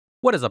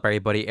What is up,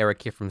 everybody?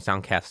 Eric here from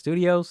Soundcast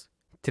Studios.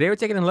 Today we're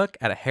taking a look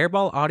at a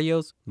Hairball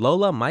Audio's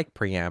LOLA mic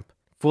preamp.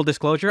 Full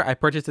disclosure, I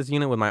purchased this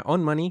unit with my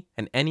own money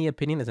and any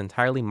opinion is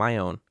entirely my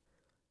own.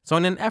 So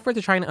in an effort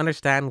to try and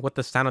understand what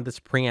the sound of this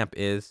preamp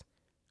is,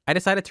 I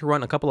decided to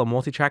run a couple of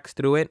multi-tracks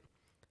through it.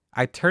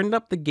 I turned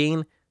up the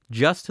gain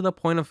just to the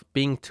point of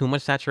being too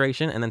much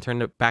saturation and then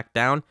turned it back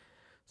down.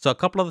 So a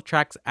couple of the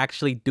tracks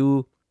actually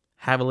do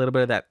have a little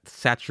bit of that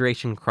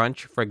saturation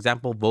crunch. For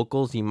example,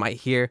 vocals you might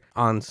hear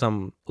on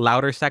some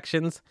louder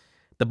sections.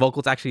 The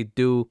vocals actually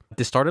do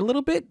distort a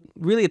little bit.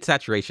 Really, it's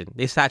saturation.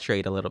 They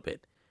saturate a little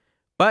bit.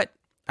 But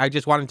I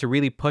just wanted to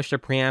really push the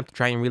preamp to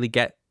try and really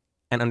get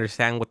and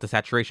understand what the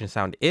saturation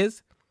sound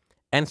is.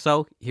 And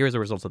so here's the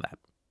results of that.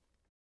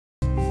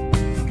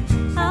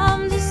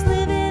 I'm just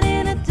living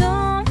in a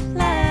dawn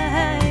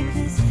like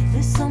this.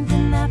 There's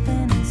something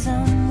happening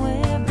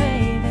somewhere,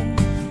 baby.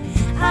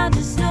 I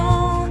just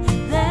know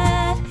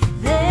that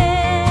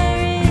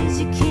there is.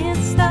 You can't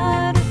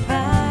start a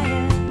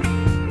fire.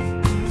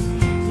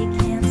 You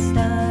can't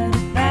start a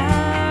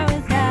fire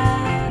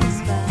without a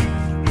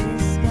spark.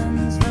 This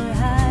gun's for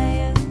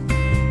hire.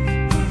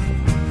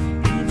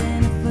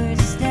 Even if we're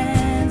just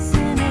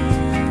dancing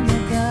in the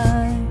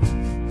dark.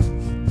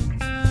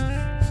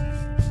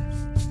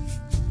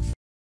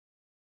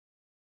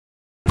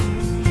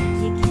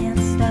 You can't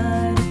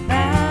start a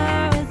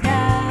fire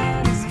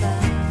without a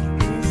spark.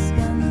 This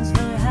gun's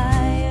for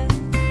hire.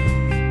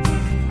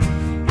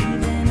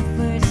 Even if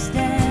we're just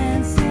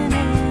dancing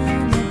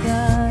in the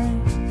dark.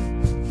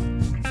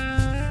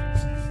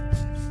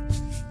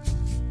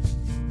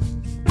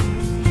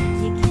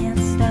 You can't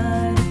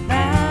start a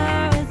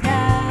fire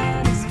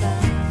without a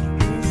spark.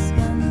 This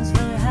gun's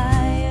for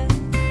hire.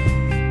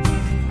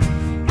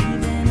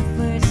 Even if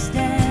we're just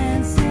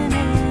dancing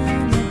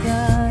in the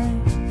dark.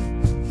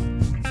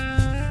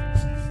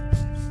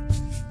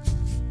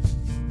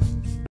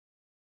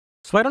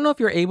 So I don't know if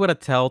you're able to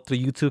tell through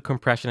YouTube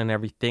compression and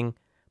everything,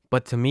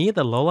 but to me,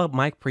 the LOLA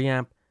mic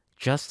preamp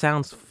just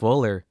sounds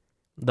fuller.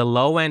 The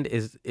low end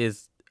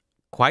is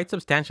quite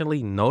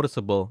substantially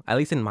noticeable, at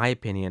least in my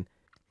opinion.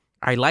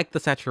 I like the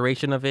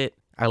saturation of it.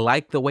 I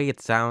like the way it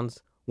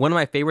sounds. One of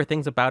my favorite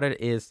things about it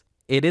is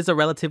a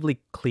relatively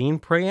clean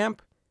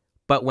preamp,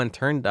 but when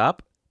turned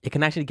up, it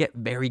can actually get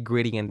very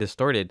gritty and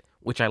distorted,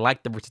 which I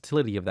like the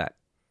versatility of that.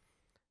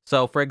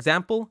 So for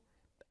example,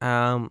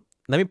 let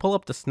me pull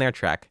up the snare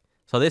track.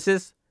 So this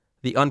is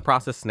the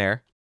unprocessed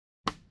snare.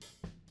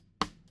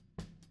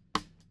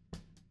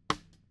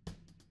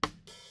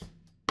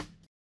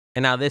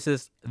 And now this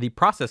is the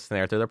processed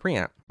snare through the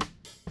preamp.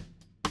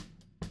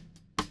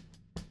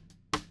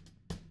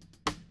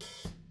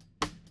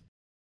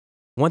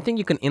 One thing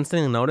you can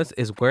instantly notice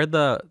is where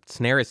the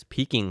snare is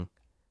peaking.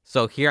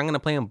 So here I'm going to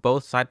play them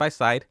both side by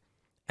side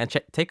and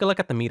take a look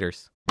at the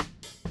meters.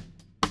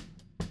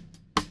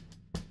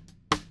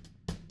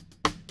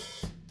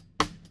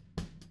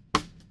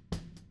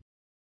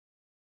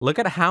 Look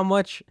at how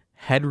much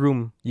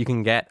headroom you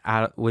can get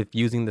out with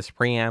using this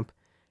preamp.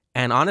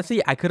 And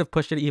honestly, I could have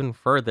pushed it even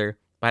further,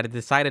 but I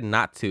decided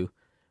not to.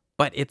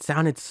 But it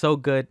sounded so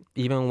good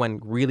even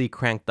when really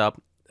cranked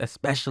up,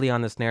 especially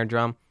on the snare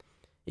drum.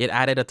 It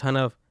added a ton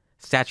of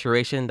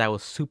saturation that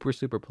was super,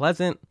 super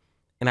pleasant.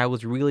 And I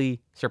was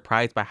really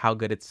surprised by how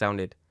good it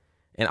sounded.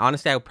 And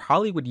honestly, I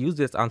probably would use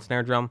this on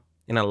snare drum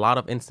in a lot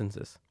of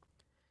instances.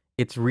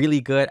 It's really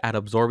good at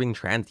absorbing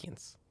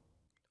transients.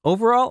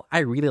 Overall, I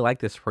really like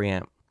this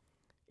preamp.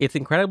 It's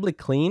incredibly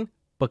clean,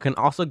 but can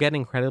also get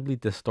incredibly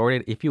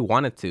distorted if you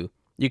wanted to.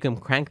 You can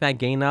crank that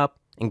gain up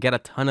and get a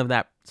ton of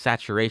that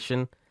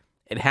saturation.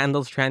 It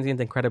handles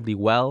transients incredibly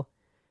well,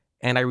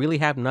 and I really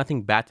have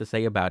nothing bad to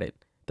say about it.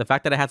 The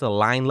fact that it has a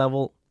line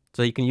level,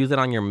 so you can use it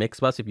on your mix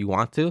bus if you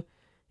want to,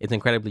 is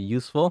incredibly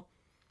useful,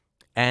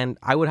 and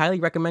I would highly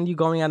recommend you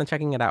going out and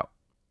checking it out.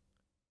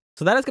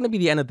 So that is going to be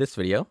the end of this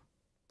video.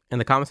 In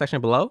the comment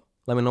section below,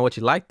 let me know what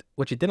you liked,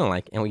 what you didn't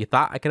like, and what you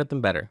thought I could have done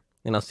better.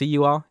 And I'll see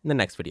you all in the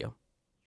next video.